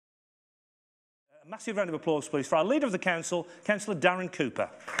A massive round of applause, please, for our Leader of the Council, Councillor Darren Cooper.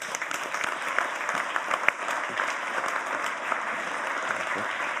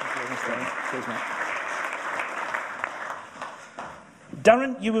 Cheers, mate.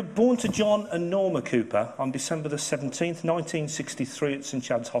 Darren, you were born to John and Norma Cooper on December the 17th, 1963 at St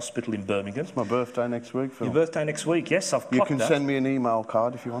Chad's Hospital in Birmingham. It's my birthday next week, Phil. Your birthday next week, yes, I've clocked that. You can send me an email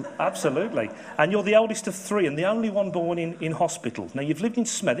card if you want. Absolutely. And you're the eldest of three and the only one born in hospital. Now, you've lived in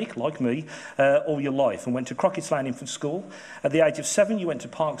Smethwick, like me, all your life and went to Crockett's Lane Infant School. At the age of 7, you went to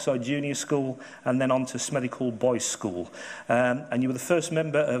Parkside Junior School and then on to Smethwick Hall Boys School. And you were the first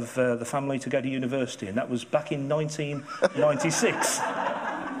member of the family to go to university, and that was back in 1996.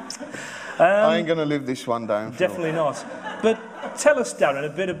 I ain't going to live this one down, Phil. Definitely not. But tell us, Darren, a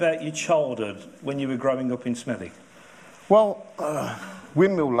bit about your childhood when you were growing up in Smethwick. Well,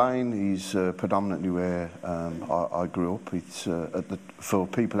 Windmill Lane is predominantly where I grew up. It's for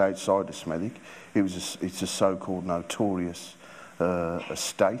people outside of Smethwick. It's a so-called notorious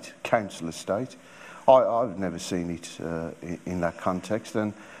estate, council estate. I've never seen it in that context.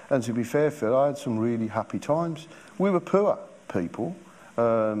 And to be fair, Phil, I had some really happy times. We were poor people.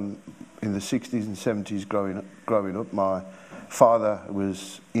 In the 60s and 70s growing up, my father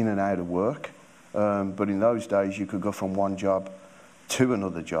was in and out of work, but in those days you could go from one job to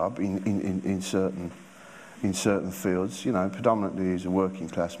another job in certain fields. You know, predominantly he's a working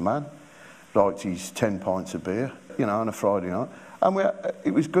class man, liked his 10 pints of beer, you know, on a Friday night. And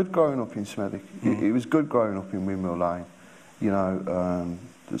it was good growing up in Smethwick. It was good growing up in Windmill Lane. You know,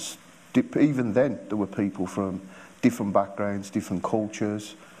 even then there were people from different backgrounds, different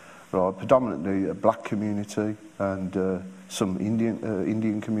cultures, right? Predominantly a black community and some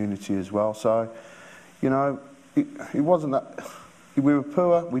Indian community as well. So, you know, it wasn't that. We were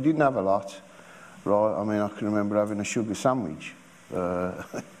poor. We didn't have a lot, right? I mean, I can remember having a sugar sandwich,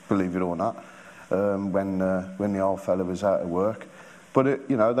 believe it or not, when the old fella was out of work. But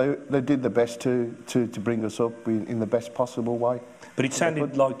you know, they did the best to bring us up in the best possible way. But it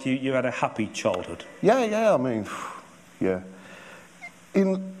sounded like you had a happy childhood. Yeah. I mean, yeah.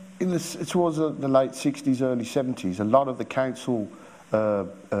 Towards the late 60s, early 70s, a lot of the council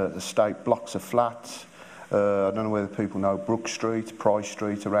estate blocks of flats. I don't know whether people know Brook Street, Price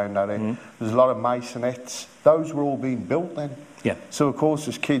Street, around that area. There's a lot of masonettes. Those were all being built then. Yeah. So of course,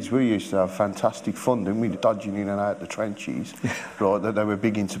 as kids, we used to have fantastic fun, didn't we? Dodging in and out the trenches, right? That they were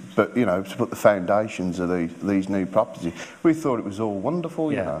big into, but you know, to put the foundations of these new properties. We thought it was all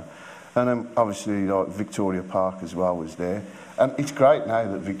wonderful, you know. And then obviously, like Victoria Park as well was there. And it's great now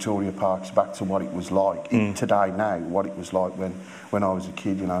that Victoria Park's back to what it was like today. Now, what it was like when I was a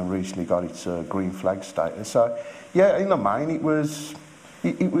kid, you know, and recently got its green flag status. So, yeah, in the main, it was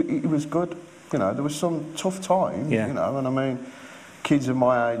good. You know, there was some tough times, you know, and I mean, kids of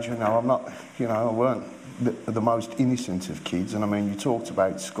my age, you know, I'm not, you know, I weren't the most innocent of kids. And I mean, you talked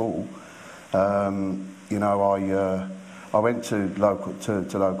about school. You know, I went to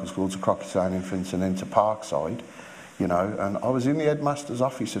local school, to Crockett's Lane Infants, and then to Parkside, you know, and I was in the headmaster's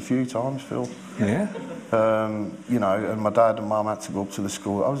office a few times, Phil. Yeah. You know, and my dad and mum had to go up to the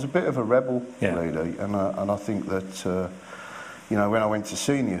school. I was a bit of a rebel, really, and I think that, you know, when I went to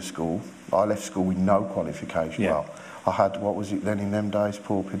senior school, I left school with no qualification. Well, I had, what was it then in them days?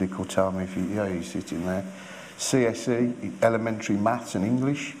 Paul Piddick will tell me if he's sitting there. CSE, elementary maths and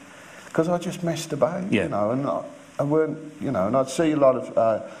English, because I just messed about, you know, and I weren't, you know, and I'd see a lot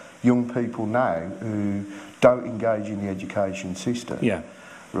of young people now who don't engage in the education system. Yeah.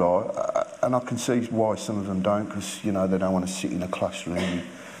 Right, and I can see why some of them don't, because, you know, they don't want to sit in a classroom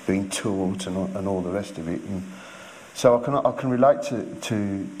being taught and all the rest of it. And so I can relate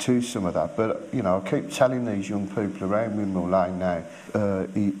to some of that, but, you know, I keep telling these young people around Windmill Lane now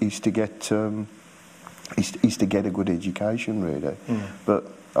is to get a good education, really. But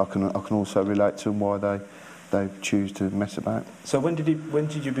I can also relate to them why they choose to mess about. So when did you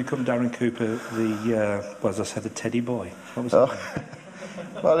become Darren Cooper, well, as I said, the teddy boy? What was that?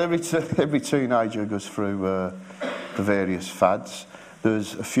 Well, every teenager goes through the various fads.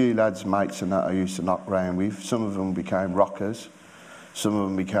 There's a few lads, mates and that I used to knock round with. Some of them became rockers, some of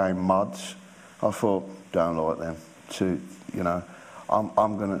them became mods. I thought, don't like them. You know,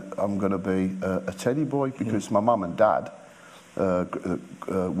 I'm gonna be a teddy boy, because my mum and dad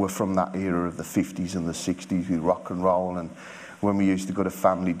were from that era of the 50s and the 60s with rock and roll, and when we used to go to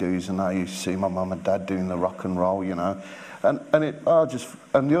family dues, and I used to see my mum and dad doing the rock and roll, you know, and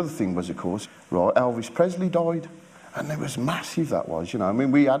the other thing was, of course, right, Elvis Presley died, and it was massive, that was, you know. I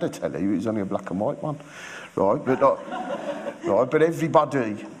mean, we had a telly, it was only a black and white one, right, but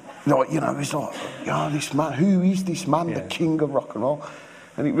everybody, like, you know, it's like, oh, this man, who is this man, the king of rock and roll?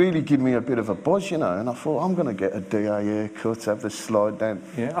 And it really gave me a bit of a buzz, you know, and I thought, I'm going to get a DA haircut, have the slide down.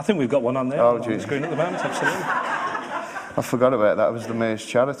 Yeah, I think we've got one on there on the screen at the moment, absolutely. I forgot about that. It was the Mayor's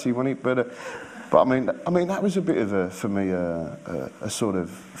charity, wasn't it? But I mean, that was a bit of for me, a sort of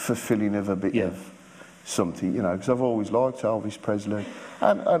fulfilling of a bit of something, you know, because I've always liked Elvis Presley,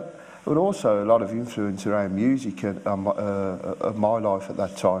 and but also a lot of influence around music of my life at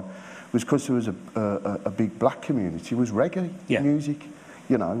that time was because there was a big black community. It was reggae music,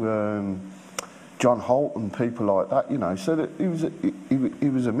 you know, John Holt and people like that, you know. So that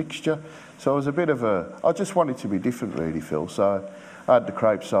it was a mixture. So I was a bit of I just wanted to be different, really, Phil. So I had the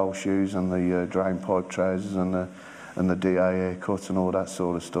crepe sole shoes and the drain pipe trousers and the DA haircut and all that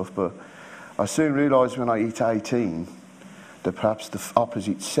sort of stuff. But I soon realised when I hit 18 that perhaps the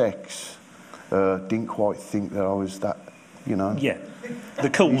opposite sex didn't quite think that I was that, you know. Yeah, the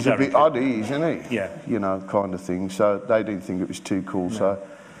cool. He's a bit odd, isn't he? Yeah. You know, kind of thing. So they didn't think it was too cool. No. So,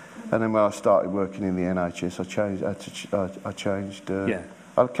 and then when I started working in the NHS, I changed.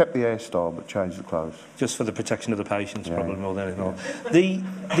 I kept the hairstyle but changed the clothes. Just for the protection of the patients, probably more than anything else.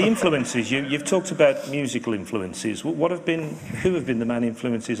 The influences, you've talked about musical influences. Who have been the main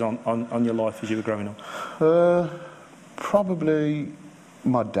influences on your life as you were growing up? Probably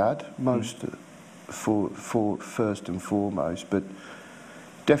my dad, for first and foremost, but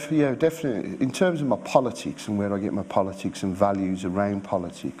definitely in terms of my politics and where I get my politics and values around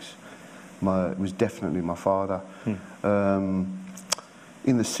politics, it was definitely my father.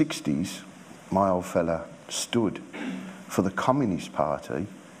 In the 60s, my old fella stood for the Communist Party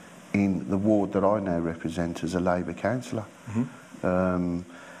in the ward that I now represent as a Labour councillor. And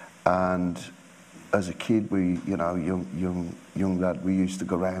as a kid, we, you know, young lad, we used to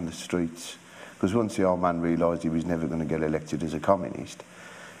go around the streets because once the old man realised he was never going to get elected as a communist,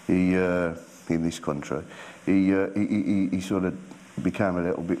 in this country, he sort of became a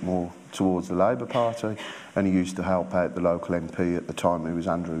little bit more towards the Labour Party, and he used to help out the local MP at the time, who was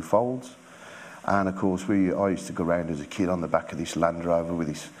Andrew Folds. And of course, I used to go around as a kid on the back of this Land Rover with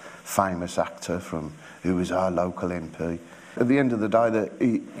this famous actor who was our local MP. At the end of the day,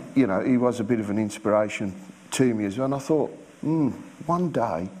 he was a bit of an inspiration to me as well. And I thought, one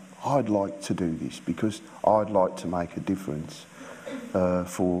day I'd like to do this because I'd like to make a difference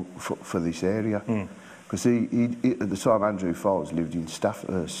for this area. Because at the time, Andrew Folds lived in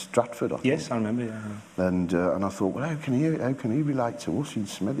Stratford, I think. Yes, I remember, yeah. And I thought, well, how can he relate to us in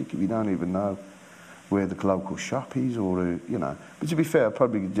Smethwick if you don't even know where the local shop is, or, you know. But to be fair, I'm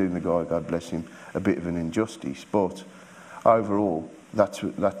probably doing the guy, God bless him, a bit of an injustice. But overall, that's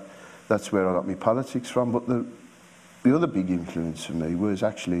where I got my politics from. But the other big influence for me was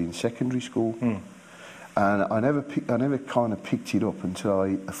actually in secondary school. And I never kind of picked it up until I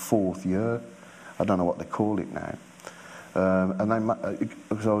hit the 4th year. I don't know what they call it now.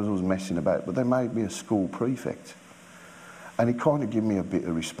 Because I was always messing about, but they made me a school prefect. And it kind of gave me a bit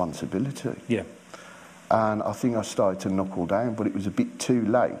of responsibility. Yeah. And I think I started to knuckle down, but it was a bit too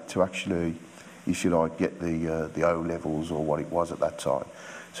late to actually, if you like, get the O-levels or what it was at that time.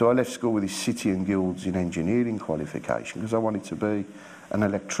 So I left school with this City and Guilds in engineering qualification because I wanted to be an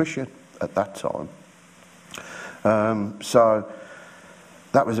electrician at that time. So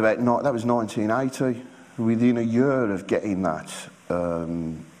that was 1980. Within a year of getting that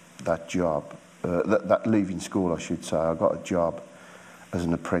job, that leaving school, I should say, I got a job as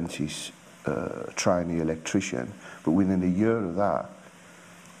an apprentice trainee electrician. But within a year of that,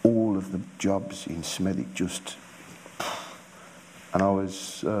 all of the jobs in Smethwick just, and I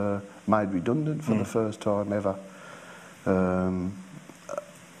was made redundant for the first time ever.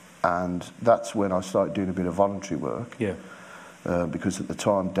 And that's when I started doing a bit of voluntary work. Yeah. Because at the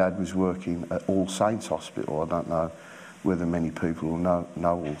time, Dad was working at All Saints Hospital. I don't know whether many people will know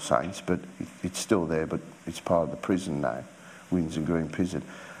All Saints, but it's still there, but it's part of the prison now, Windsor Green Prison.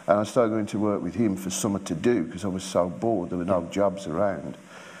 And I started going to work with him for something to do because I was so bored, there were no jobs around.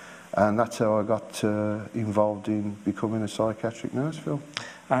 And that's how I got involved in becoming a psychiatric nurse, Phil.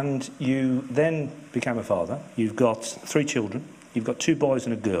 And you then became a father. You've got 3 children. You've got 2 boys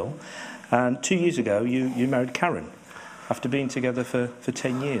and a girl. And 2 years ago, you married Karen. After being together for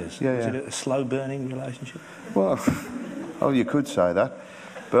 10 years. Yeah, Was it a slow-burning relationship? Well, you could say that.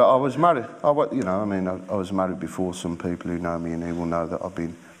 But I was married. I was married before. Some people who know me and they will know that I've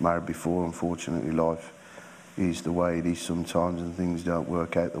been married before. Unfortunately, life is the way it is sometimes, and things don't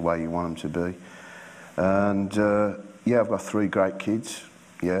work out the way you want them to be. And I've got 3 great kids.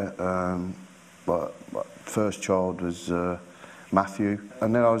 But first child was Matthew,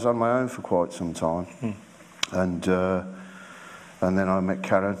 and then I was on my own for quite some time. And then I met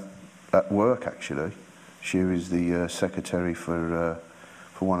Karen at work, actually. She was the secretary for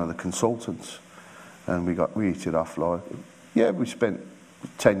for one of the consultants, and we hit it off like, yeah, we spent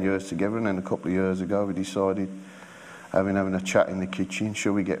 10 years together, and then a couple of years ago we decided, having a chat in the kitchen,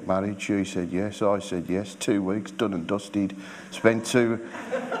 shall we get married? She said yes, I said yes. 2 weeks, done and dusted. Spent 2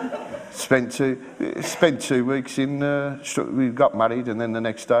 weeks in, we got married, and then the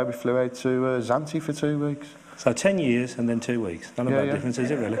next day we flew out to Zante for 2 weeks. So 10 years and then 2 weeks. Not a bad difference, is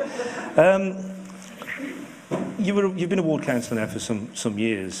it really? You've been a ward councillor now for some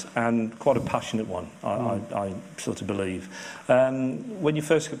years, and quite a passionate one, I sort of believe. When you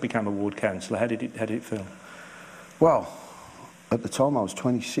first became a ward councillor, how did it feel? Well, at the time I was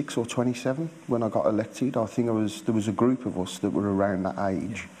 26 or 27 when I got elected. I think there was a group of us that were around that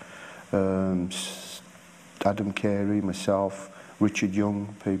age. Adam Carey, myself, Richard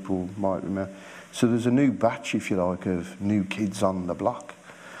Young, people might remember. So there's a new batch, if you like, of new kids on the block.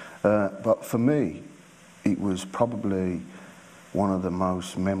 But for me, it was probably one of the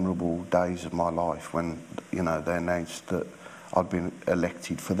most memorable days of my life when, you know, they announced that I'd been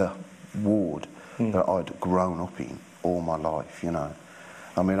elected for the ward that I'd grown up in all my life, you know.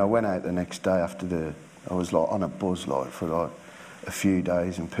 I mean, I went out the next day after I was like on a buzz like for like a few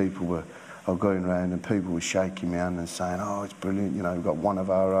days, and people were going around and people were shaking my hand and saying, oh, it's brilliant, you know, we've got one of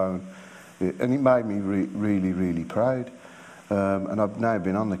our own. And it made me really, really proud. And I've now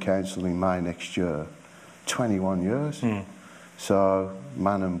been on the council in May next year, 21 years. So,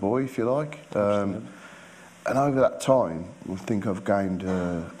 man and boy, if you like. And over that time, I think I've gained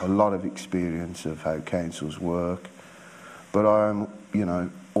a lot of experience of how councils work. But I am, you know,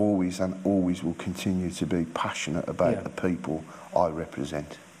 always and always will continue to be passionate about the people I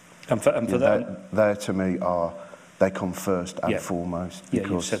represent. And for that, they to me they come first and foremost.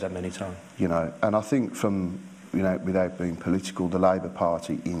 Because, you've said that many times. You know, and I think from, you know, without being political, the Labour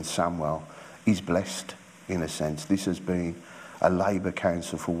Party in Sandwell is blessed in a sense. This has been a Labour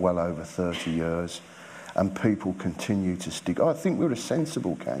council for well over 30 years, and people continue to stick. I think we're a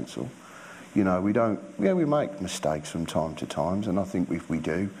sensible council. You know, we make mistakes from time to time, and I think if we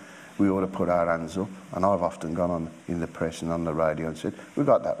do, we ought to put our hands up. And I've often gone on in the press and on the radio and said, we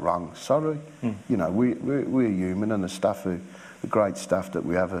got that wrong, sorry. You know, we're human, and the great staff that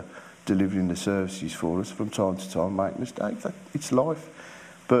we have are delivering the services for us from time to time make mistakes. It's life.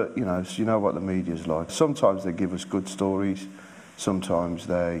 But, you know, so you know what the media's like. Sometimes they give us good stories, sometimes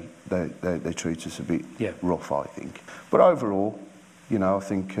they treat us a bit rough, I think. But overall, you know, I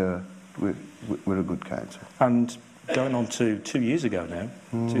think we're a good council. And going on to 2 years ago now,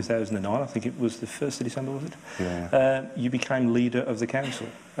 2009, I think it was the 1st of December, was it? Yeah. You became leader of the council.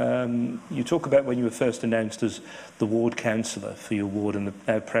 You talk about when you were first announced as the ward councillor for your ward and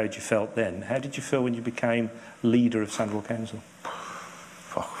how proud you felt then. How did you feel when you became leader of Sandwell Council?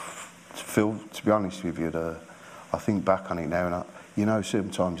 Phil, to be honest with you, I think back on it now, and you know,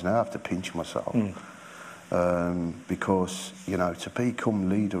 sometimes now I have to pinch myself. Because, you know, to become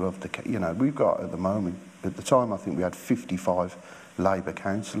leader of you know, we've got at the moment, at the time I think we had 55 Labour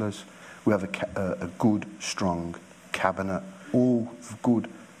councillors. We have a good, strong cabinet, all good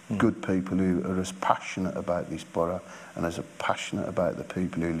people who are as passionate about this borough and as passionate about the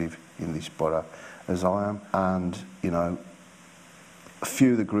people who live in this borough as I am. And, you know, a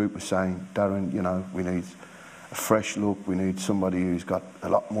few of the group were saying, Darren, you know, we need a fresh look, we need somebody who's got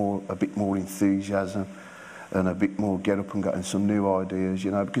a bit more enthusiasm and a bit more get up and get some new ideas,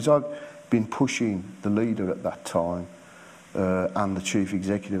 you know, because I've been pushing the leader at that time and the chief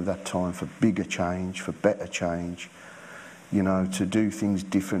executive at that time for bigger change, for better change, you know, to do things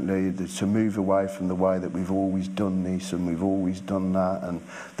differently, to move away from the way that we've always done this and we've always done that, and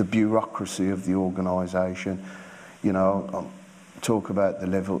the bureaucracy of the organisation. You know, talk about the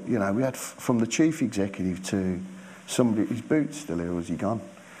level, you know, we had from the chief executive to somebody, is Boots still here or has he gone?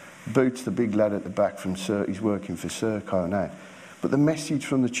 Boots, the big lad at the back from he's working for Serco now. But the message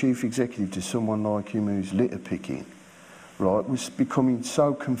from the chief executive to someone like him who's litter picking, right, was becoming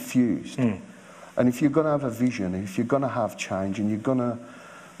so confused. And if you're going to have a vision, if you're going to have change and you're going to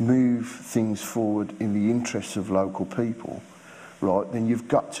move things forward in the interests of local people, right, then you've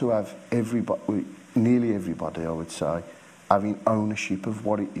got to have everybody, nearly everybody, I would say, having ownership of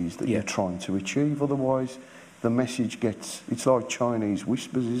what it is that you're trying to achieve. Otherwise, the message it's like Chinese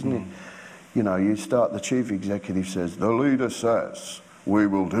whispers, isn't it? You know, the chief executive says, the leader says, we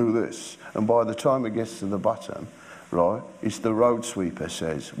will do this. And by the time it gets to the bottom, right, it's the road sweeper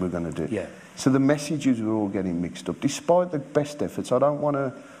says, we're going to do it. Yeah. So the messages are all getting mixed up. Despite the best efforts, I don't want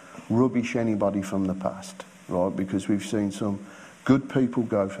to rubbish anybody from the past, right, because we've seen some good people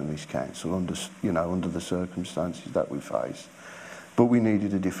go from this council under the circumstances that we faced. But we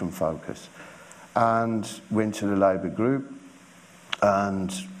needed a different focus. And went to the Labour group,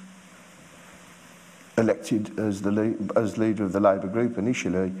 and elected as leader of the Labour group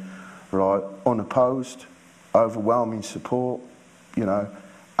initially, right, unopposed, overwhelming support, you know,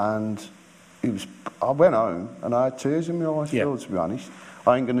 and I went home and I had tears in my eyes, Phil, to be honest.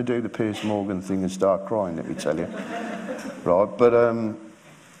 I ain't going to do the Piers Morgan thing and start crying, let me tell you. Right, but,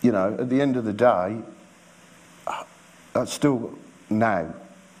 you know, at the end of the day, I still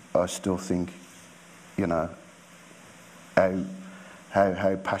think, you know,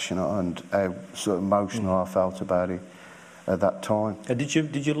 how passionate and how sort of emotional I felt about it at that time. Did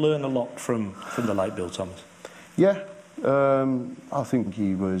you learn a lot from the late Bill Thomas? Yeah, I think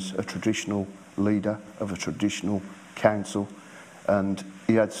he was a traditional leader of a traditional council, and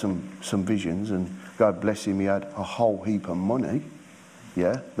he had some visions, and God bless him, he had a whole heap of money,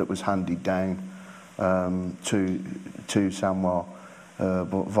 yeah, that was handed down to Sandwell but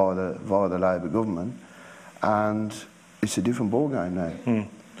via the Labour government, and it's a different ballgame now.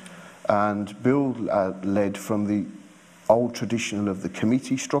 And Bill led from the old traditional of the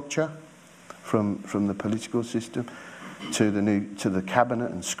committee structure, from the political system, to the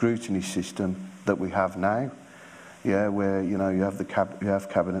cabinet and scrutiny system that we have now. Yeah, where you have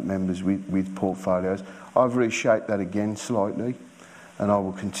cabinet members with portfolios. I've reshaped that again slightly, and I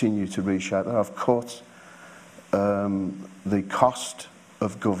will continue to reshape that. I've cut the cost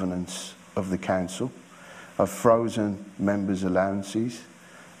of governance of the council. I've frozen members' allowances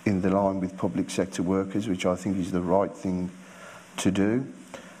in the line with public sector workers, which I think is the right thing to do.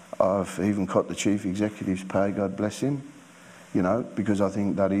 I've even cut the chief executive's pay, God bless him, you know, because I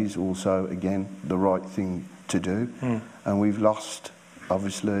think that is also, again, the right thing to do. And we've lost,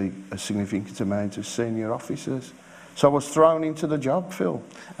 obviously, a significant amount of senior officers. So I was thrown into the job, Phil.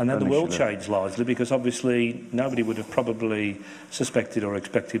 And then the world changed largely, because obviously nobody would have probably suspected or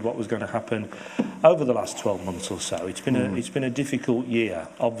expected what was going to happen over the last 12 months or so. It's been a difficult year,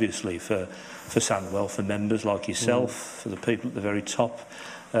 obviously, for Sandwell, for members like yourself, for the people at the very top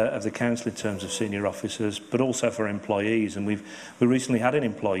of the council in terms of senior officers, but also for employees. And we recently had an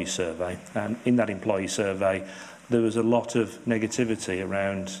employee survey, and in that employee survey there was a lot of negativity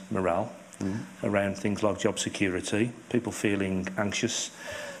around morale, around things like job security, people feeling anxious,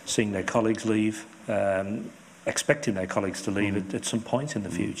 seeing their colleagues leave, expecting their colleagues to leave at some point in the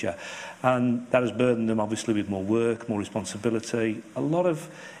future. And that has burdened them, obviously, with more work, more responsibility, a lot of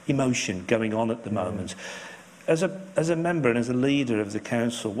emotion going on at the moment. As a member and as a leader of the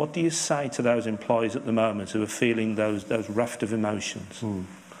council, what do you say to those employees at the moment who are feeling those raft of emotions?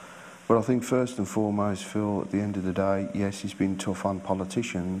 Well, I think first and foremost, Phil, at the end of the day, yes, it's been tough on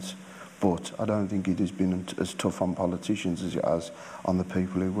politicians, but I don't think it has been as tough on politicians as it has on the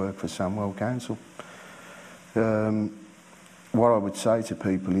people who work for Sandwell Council. What I would say to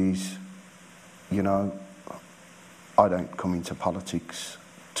people is, you know, I don't come into politics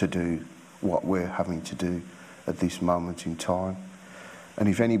to do what we're having to do at this moment in time. And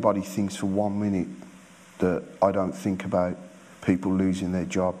if anybody thinks for 1 minute that I don't think about people losing their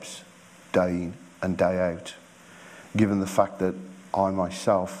jobs day in and day out, given the fact that I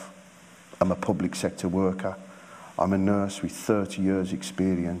myself am a public sector worker, I'm a nurse with 30 years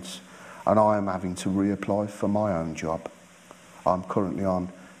experience, and I am having to reapply for my own job. I'm currently on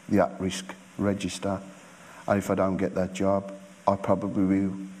the at-risk register, and if I don't get that job, I probably will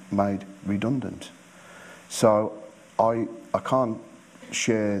be made redundant. So I can't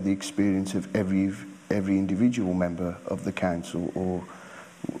share the experience of every individual member of the council or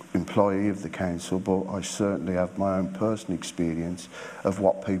employee of the council, but I certainly have my own personal experience of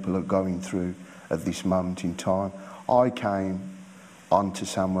what people are going through at this moment in time. I came onto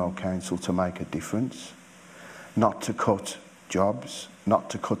Sandwell Council to make a difference, not to cut jobs, not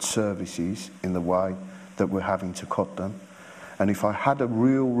to cut services in the way that we're having to cut them. And if I had a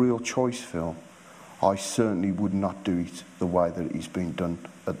real choice, Phil, I certainly would not do it the way that it is being done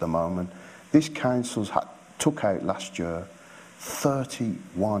at the moment. This council took out last year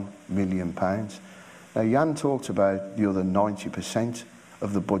 £31 million. Now, Jan talked about the other 90%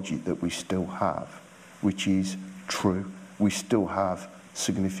 of the budget that we still have, which is true. We still have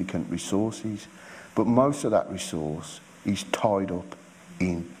significant resources, but most of that resource is tied up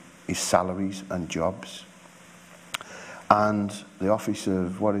in his salaries and jobs. And the office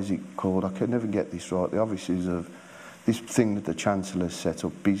of, what is it called? I can never get this right. The offices of this thing that the Chancellor set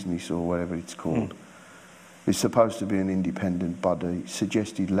up, business or whatever it's called, is supposed to be an independent body,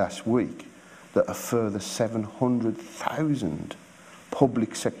 suggested last week that a further 700,000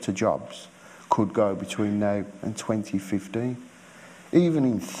 public sector jobs could go between now and 2015. Even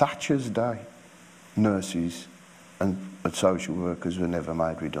in Thatcher's day, nurses and social workers were never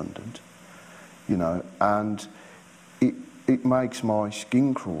made redundant, you know, and it makes my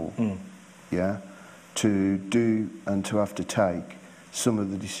skin crawl, yeah, to do and to have to take some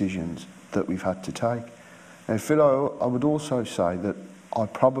of the decisions that we've had to take. And Phil, I would also say that I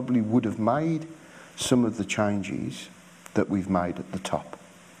probably would have made some of the changes that we've made at the top.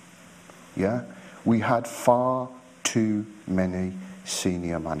 Yeah, we had far too many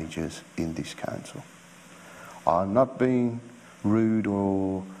senior managers in this council. I'm not being rude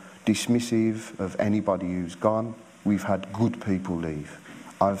or dismissive of anybody who's gone. We've had good people leave.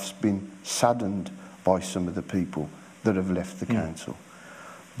 I've been saddened by some of the people that have left the council.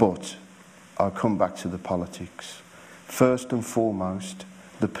 But I come back to the politics. First and foremost,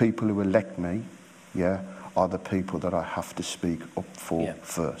 the people who elect me, yeah, are the people that I have to speak up for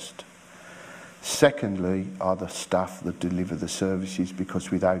first. Secondly, are the staff that deliver the services,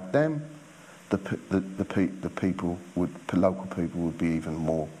 because without them, the people local people would be even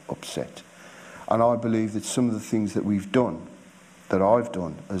more upset. And I believe that some of the things that we've done, that I've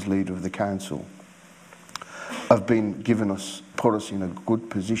done as leader of the council, have put us in a good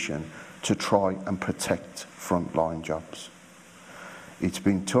position to try and protect frontline jobs. It's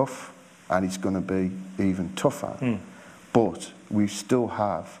been tough, and it's going to be even tougher. But we still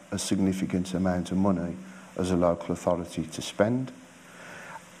have a significant amount of money as a local authority to spend.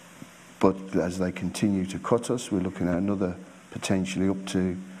 But as they continue to cut us, we're looking at another potentially up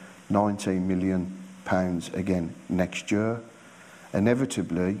to £19 million again next year.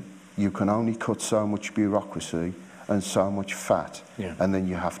 Inevitably, you can only cut so much bureaucracy and so much fat, and then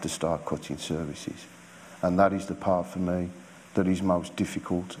you have to start cutting services. And that is the part for me that is most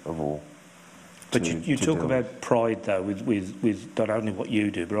difficult of all. But you talk about pride, though, with not only what you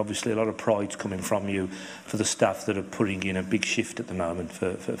do, but obviously a lot of pride's coming from you for the staff that are putting in a big shift at the moment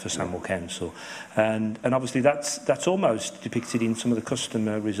for Sandwell Council. And obviously that's almost depicted in some of the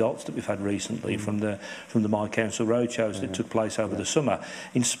customer results that we've had recently from the My Council roadshows that took place over the summer.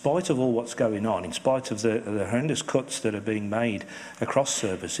 In spite of all what's going on, in spite of the horrendous cuts that are being made across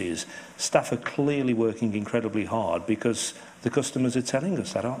services, staff are clearly working incredibly hard because the customers are telling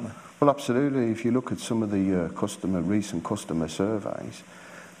us that, aren't they? Well, absolutely. If you look at some of the recent customer surveys,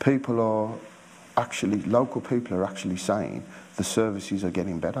 local people are actually saying the services are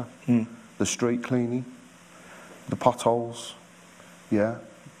getting better. The street cleaning, the potholes, yeah,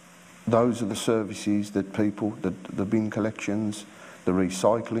 those are the services that the bin collections, the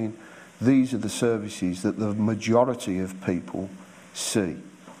recycling, these are the services that the majority of people see.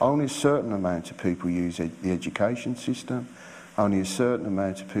 Only a certain amount of people use the education system. Only a certain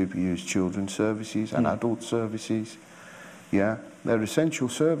amount of people use children's services and adult services. Yeah, they're essential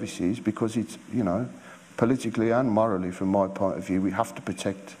services because it's, you know, politically and morally, from my point of view, we have to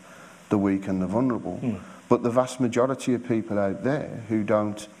protect the weak and the vulnerable. But the vast majority of people out there who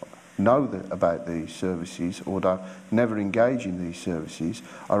don't know about these services or don't never engage in these services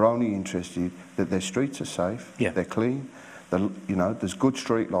are only interested that their streets are safe, they're clean, you know, there's good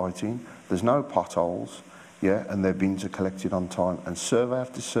street lighting, there's no potholes. Yeah, and their bins are collected on time. And survey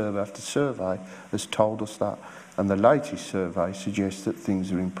after survey after survey has told us that. And the latest survey suggests that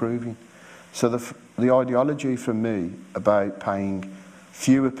things are improving. So the ideology for me about paying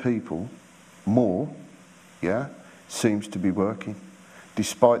fewer people more, yeah, seems to be working,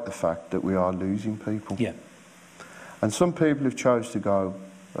 despite the fact that we are losing people. Yeah. And some people have chose to go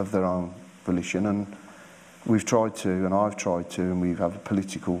of their own volition, and we've tried to, and I've tried to, and we have a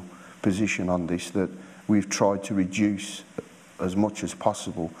political position on this, that we've tried to reduce as much as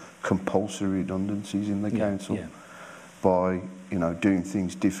possible compulsory redundancies in the council by, you know, doing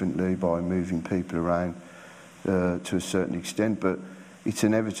things differently, by moving people around to a certain extent. But it's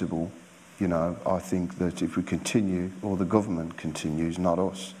inevitable, you know, I think that if we continue, or the government continues, not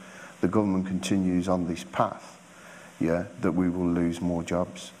us, the government continues on this path, yeah, that we will lose more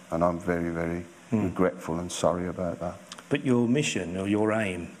jobs. And I'm very, very regretful and sorry about that. But your mission, or your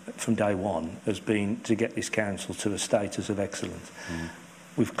aim from day one, has been to get this council to a status of excellence.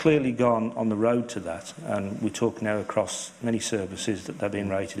 We've clearly gone on the road to that, and we talk now across many services that they're being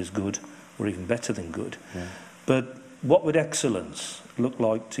rated as good, or even better than good. But what would excellence look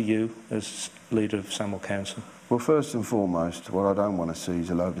like to you as leader of Sandwell Council? Well, first and foremost, what I don't want to see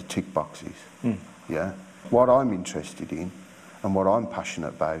is a load of tick boxes. Yeah. What I'm interested in, and what I'm passionate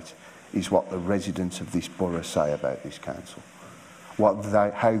about, is what the residents of this borough say about this council. How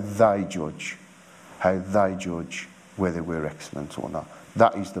they judge whether we're excellent or not.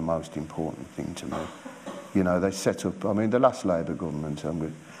 That is the most important thing to me. You know, they set up, I mean, the last Labour government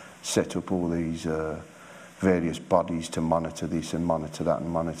set up all these various bodies to monitor this and monitor that and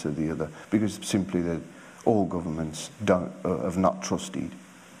monitor the other, because simply all governments have not trusted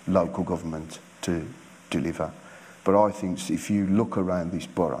local government to deliver. But I think if you look around this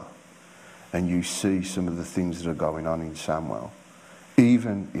borough and you see some of the things that are going on in Sandwell,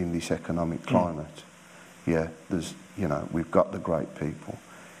 even in this economic climate, yeah, there's, you know, we've got the great people.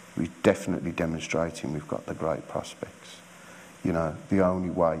 We're definitely demonstrating we've got the great prospects. You know, the only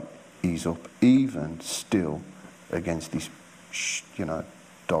way is up, even still against this, you know,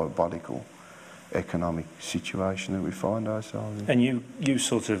 diabolical economic situation that we find ourselves in. And you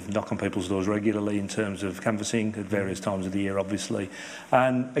sort of knock on people's doors regularly in terms of canvassing at various times of the year, obviously.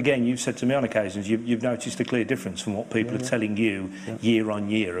 And again, you've said to me on occasions you've noticed a clear difference from what people are telling you year on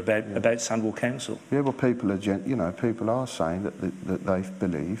year about Sandwell Council. Yeah, well, people are, you know, people are saying that they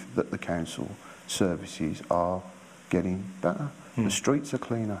believe that the council services are getting better. The streets are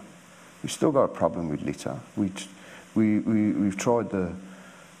cleaner. We've still got a problem with litter. We've tried the,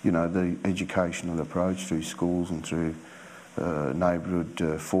 you know, the educational approach through schools and through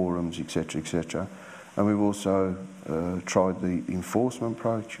neighbourhood forums, etc., etc. And we've also tried the enforcement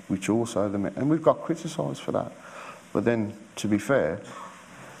approach, which also, and we've got criticised for that. But then, to be fair,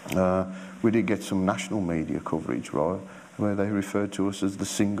 we did get some national media coverage, right, where they referred to us as the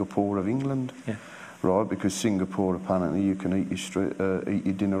Singapore of England, right, because Singapore, apparently, you can eat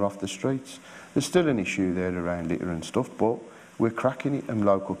your dinner off the streets. There's still an issue there around litter and stuff, but we're cracking it, and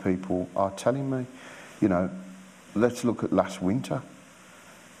local people are telling me, you know, let's look at last winter.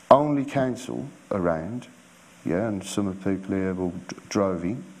 Only council around, yeah, and some of the people here will drove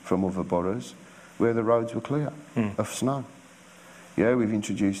in from other boroughs where the roads were clear of snow. Yeah, we've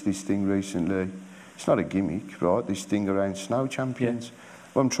introduced this thing recently. It's not a gimmick, right? This thing around snow champions. Yeah.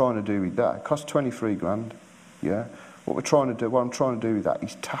 What I'm trying to do with that, it costs 23 grand, yeah? What I'm trying to do with that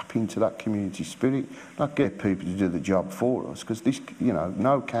is tap into that community spirit, not get people to do the job for us, because this, you know,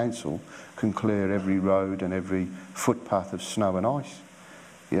 no council can clear every road and every footpath of snow and ice.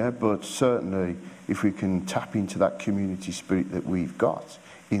 Yeah, but certainly if we can tap into that community spirit that we've got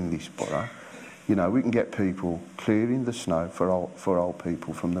in this borough, you know, we can get people clearing the snow for old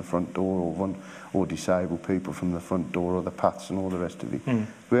people from the front door, or disabled people from the front door, or the paths and all the rest of it.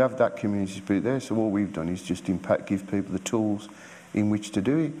 We have that community spirit there, so what we've done is just give people the tools in which to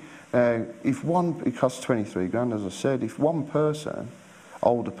do it. It costs 23 grand, as I said, if one person,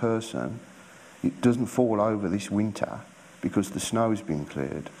 older person, it doesn't fall over this winter because the snow's been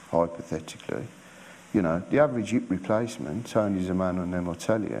cleared, hypothetically, you know, the average hip replacement, Tony's a man on them, I'll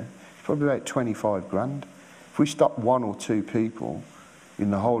tell you, it's probably about 25 grand. If we stop one or two people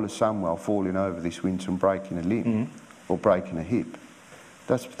in the whole of Sandwell falling over this winter and breaking a limb or breaking a hip,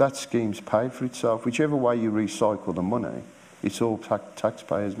 that scheme's paid for itself. Whichever way you recycle the money, it's all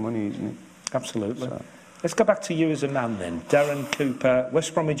taxpayers' money, isn't it? Absolutely. So. Let's go back to you as a man then. Darren Cooper,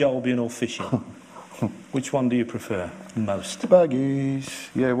 West Bromwich Albion or fishing? Which one do you prefer most? Baggies.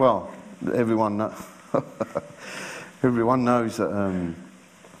 Yeah, well, everyone knows that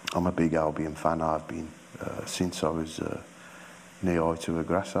I'm a big Albion fan. I've been since I was knee-high to a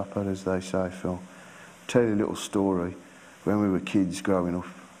grasshopper, as they say, Phil. Tell you a little story. When we were kids growing up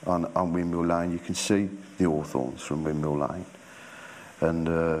on Windmill Lane, you can see the hawthorns from Windmill Lane.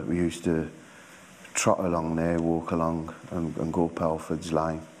 And we used to trot along there, walk along and go up Alford's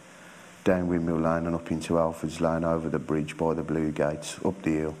Lane, down Windmill Lane and up into Alford's Lane, over the bridge by the Blue Gates, up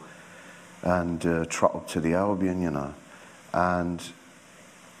the hill, and trot up to the Albion, you know. And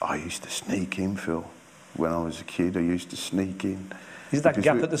I used to sneak in, Phil. When I was a kid, I used to sneak in. Is that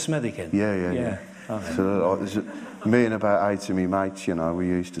gap at the Smethwick end? Yeah. Oh, so me and about 8 of me mates, you know, we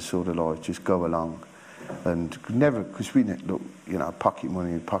used to sort of like just go along, and never, because we didn't look, you know, pocket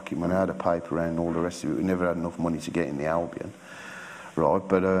money, I had a paper and all the rest of it. We never had enough money to get in the Albion, right?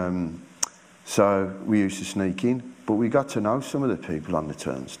 But so we used to sneak in, but we got to know some of the people on the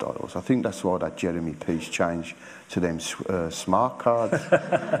turnstiles. I think that's why that Jeremy piece changed to them smart cards.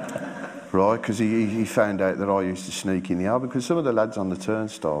 Right, because he found out that I used to sneak in the Albion, because some of the lads on the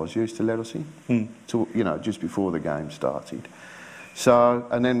turnstiles used to let us in, to, you know, just before the game started. So,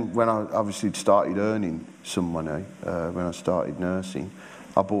 and then when I obviously started earning some money, when I started nursing,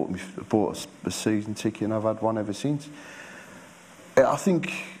 I bought a season ticket, and I've had one ever since. I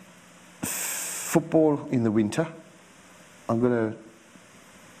think football in the winter, I'm going to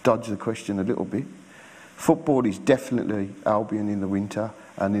dodge the question a little bit. Football is definitely Albion in the winter,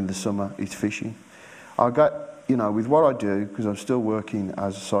 and in the summer it's fishing. I got, you know, with what I do, because I'm still working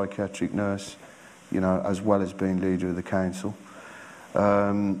as a psychiatric nurse, you know, as well as being leader of the council,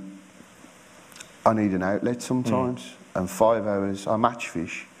 I need an outlet sometimes, and 5 hours, I match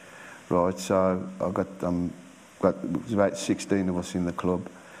fish, right, so there's about 16 of us in the club,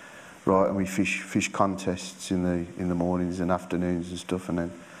 right, and we fish contests in the mornings and afternoons and stuff, and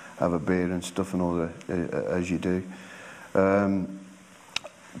then have a beer and stuff and all that, as you do. And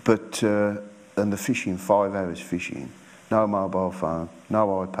the fishing, 5 hours fishing, no mobile phone,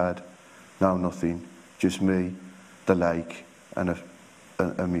 no iPad, no nothing, just me, the lake, and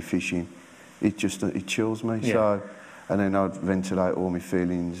me fishing. It chills me. Yeah. So, and then I'd ventilate all my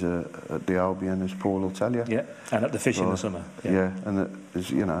feelings at the Albion, as Paul will tell you. Yeah, and at the fish in the summer. Yeah, and as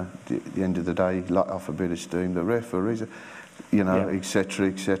you know, at the end of the day, you let off a bit of steam. The referees, you know, etc.,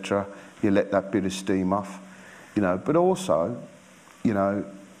 etc. You let that bit of steam off, you know. But also, you know,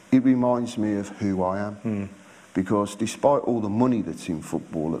 it reminds me of who I am, because despite all the money that's in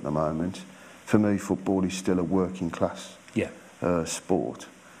football at the moment, for me, football is still a working class sport,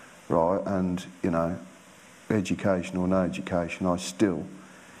 right? And you know, education or no education, I still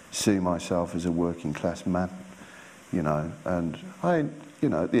see myself as a working class man, you know. And you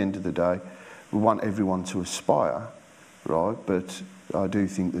know, at the end of the day, we want everyone to aspire, right? But I do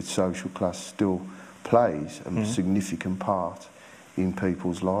think that social class still plays a significant part in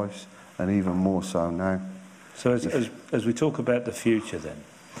people's lives, and even more so now. So as we talk about the future then,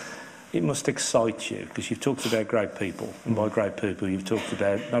 it must excite you, because you've talked about great people, and by great people you've talked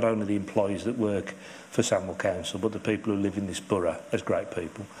about not only the employees that work for Sandwell Council, but the people who live in this borough as great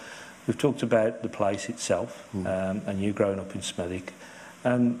people. We've talked about the place itself, and you growing up in Smethwick,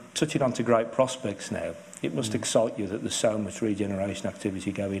 and touching on to great prospects now. It must excite you that there's so much regeneration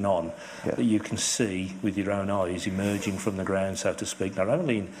activity going on that you can see with your own eyes emerging from the ground, so to speak, not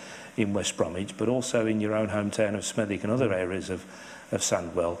only in West Bromwich, but also in your own hometown of Smethwick and other areas of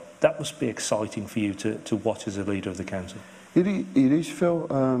Sandwell. That must be exciting for you to watch as a leader of the council. It is, Phil,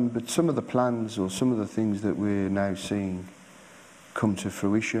 but some of the plans or some of the things that we're now seeing come to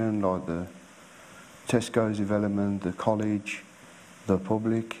fruition, like the Tesco's development, the college, the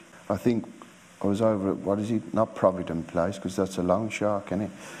public. I think I was over at, what is it, not Provident Place, because that's a loan shark, isn't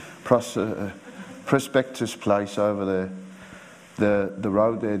it? Prospectus Place over the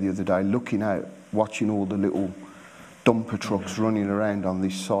road there the other day, looking out, watching all the little dumper trucks running around on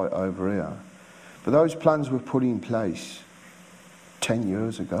this site over here. But those plans were put in place 10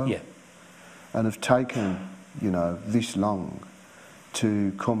 years ago, and have taken, you know, this long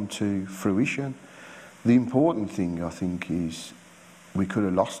to come to fruition. The important thing, I think, is we could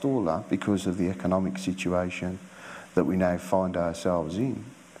have lost all that because of the economic situation that we now find ourselves in.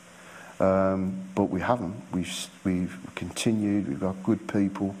 But we haven't. We've continued. We've got good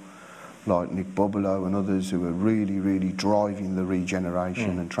people like Nick Bobolo and others who are really, really driving the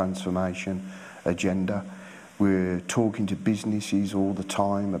regeneration and transformation agenda. We're talking to businesses all the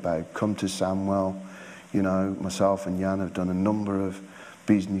time about come to Sandwell. You know, myself and Jan have done a number of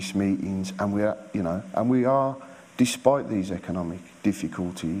business meetings, and we are, despite these economic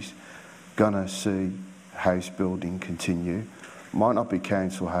difficulties, gonna see house building continue. Might not be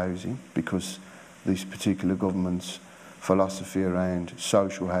council housing, because this particular government's philosophy around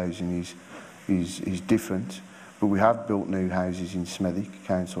social housing is different, but we have built new houses in Smethwick,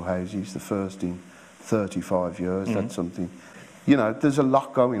 council houses, the first in 35 years. That's something, you know, there's a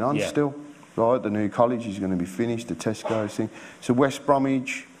lot going on still, right? The new college is going to be finished, the Tesco's thing. So West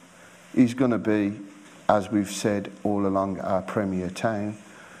Bromwich is going to be, as we've said all along, our premier town,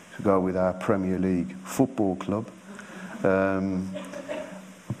 to go with our Premier League football club.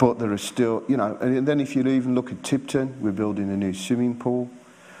 But there are still, you know, and then if you even look at Tipton, we're building a new swimming pool,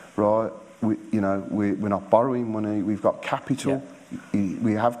 right? We're not borrowing money, we've got capital.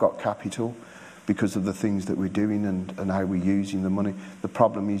 We have got capital because of the things that we're doing and how we're using the money. The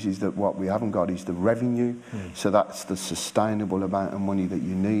problem is that what we haven't got is the revenue. So that's the sustainable amount of money that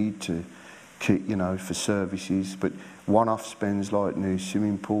you need to keep, you know, for services. But one-off spends like new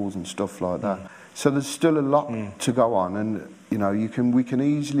swimming pools and stuff like that. So there's still a lot to go on, and you know, we can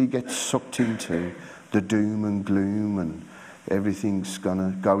easily get sucked into the doom and gloom and everything's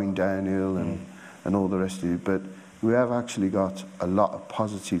going downhill and all the rest of it. But we have actually got a lot of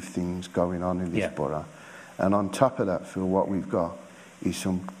positive things going on in this borough. And on top of that, Phil, what we've got is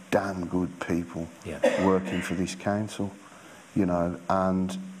some damn good people working for this council, you know,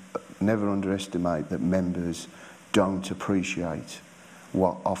 and never underestimate that members don't appreciate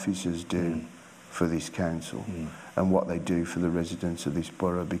what officers do for this council and what they do for the residents of this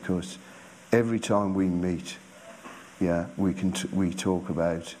borough, because every time we meet, we talk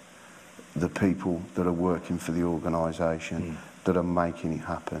about the people that are working for the organisation that are making it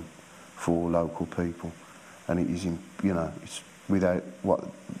happen for local people, and it is, you know, it's without what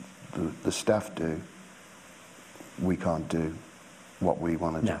the staff do, we can't do what we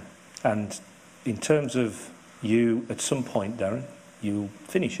want to do. And in terms of you, at some point, Darren, you'll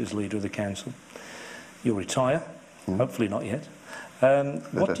finish as leader of the council. You'll retire, hopefully not yet.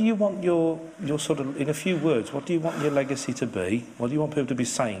 What do you want your sort of, in a few words, what do you want your legacy to be? What do you want people to be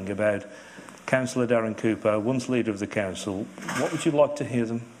saying about Councillor Darren Cooper, once leader of the council? What would you like to hear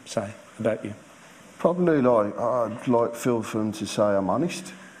them say about you? Probably like, I'd like Phil for him to say I'm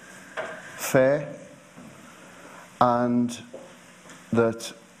honest, fair, and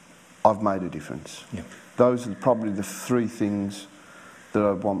that I've made a difference. Yeah. Those are probably the three things that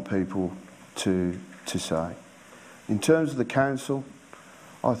I want people to say. In terms of the council,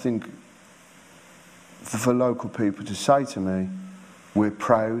 I think for local people to say to me, we're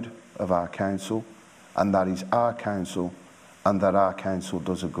proud of our council, and that is our council, and that our council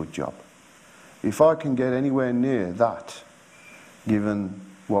does a good job. If I can get anywhere near that, given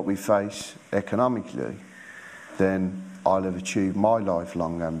what we face economically, then I'll have achieved my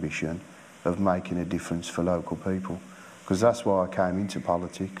lifelong ambition of making a difference for local people. Because that's why I came into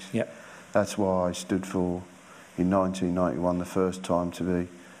politics. Yeah. That's why I stood for, in 1991, the first time to be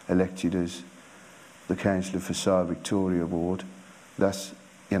elected as the Councillor for Sir Victoria Ward. That's,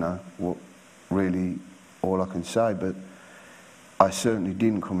 you know, what really all I can say. But I certainly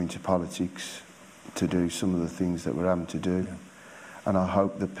didn't come into politics to do some of the things that we're having to do. Yeah. And I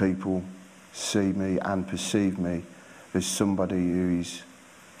hope that people see me and perceive me as somebody who is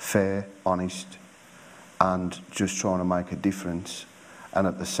fair, honest, and just trying to make a difference, and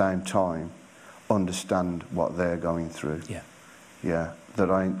at the same time understand what they're going through. Yeah. Yeah, that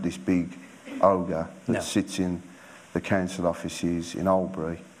I ain't this big ogre that sits in the council offices in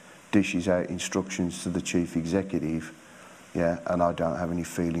Albury, dishes out instructions to the chief executive, yeah, and I don't have any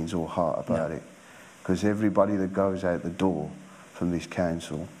feelings or heart about it. Because everybody that goes out the door from this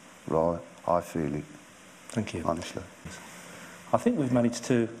council, right, I feel it. Thank you. Honestly. I think we've managed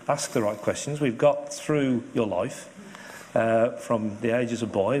to ask the right questions. We've got through your life, from the age as a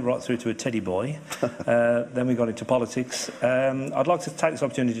boy right through to a teddy boy. Then we got into politics. I'd like to take this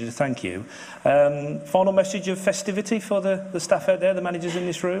opportunity to thank you. Final message of festivity for the staff out there, the managers in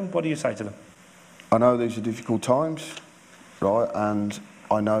this room. What do you say to them? I know these are difficult times, right, and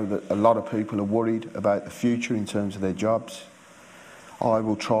I know that a lot of people are worried about the future in terms of their jobs. I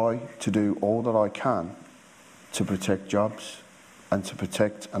will try to do all that I can to protect jobs and to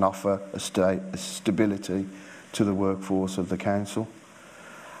protect and offer a stability to the workforce of the council,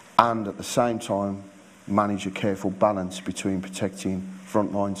 and at the same time manage a careful balance between protecting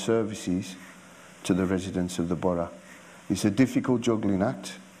frontline services to the residents of the borough. It's a difficult juggling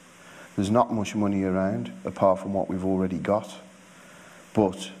act. There's not much money around apart from what we've already got,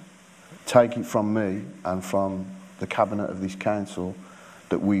 but take it from me and from the cabinet of this council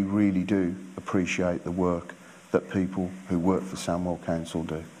that we really do appreciate the work that people who work for Sandwell Council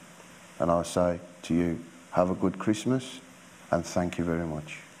do. And I say to you, have a good Christmas and thank you very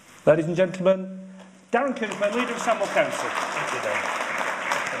much. Ladies and gentlemen, Darren Cooper, leader of Sandwell Council. Thank you, Darren.